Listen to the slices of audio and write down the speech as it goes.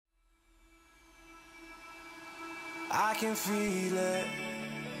I can feel it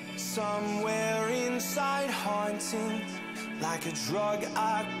somewhere inside, haunting like a drug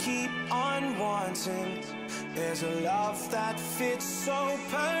I keep on wanting. There's a love that fits so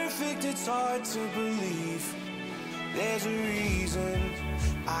perfect, it's hard to believe. There's a reason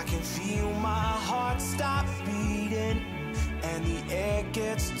I can feel my heart stop beating, and the air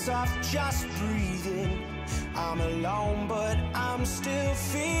gets tough just breathing. I'm alone, but I'm still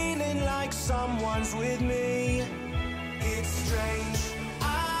feeling like someone's with me. It's strange,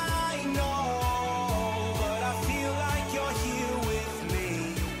 I know, but I feel like you're here with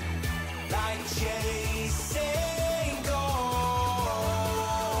me, like chasing ghosts.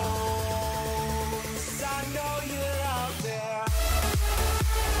 I know you're out there.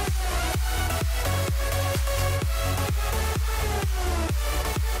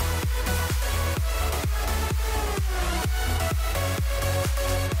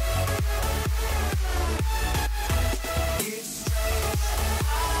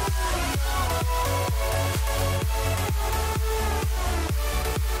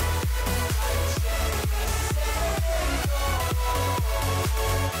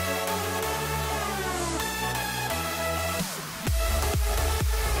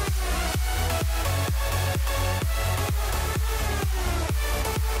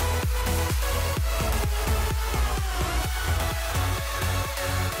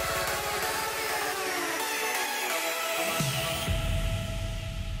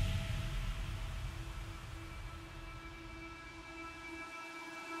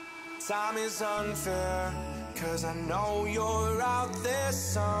 Time is unfair, 'cause I know you're out there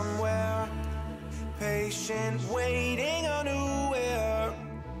somewhere, patient, waiting unaware,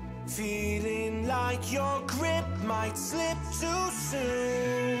 feeling like your grip might slip too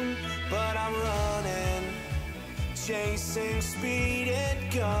soon. But I'm running, chasing speed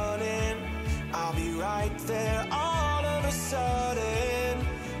and gun.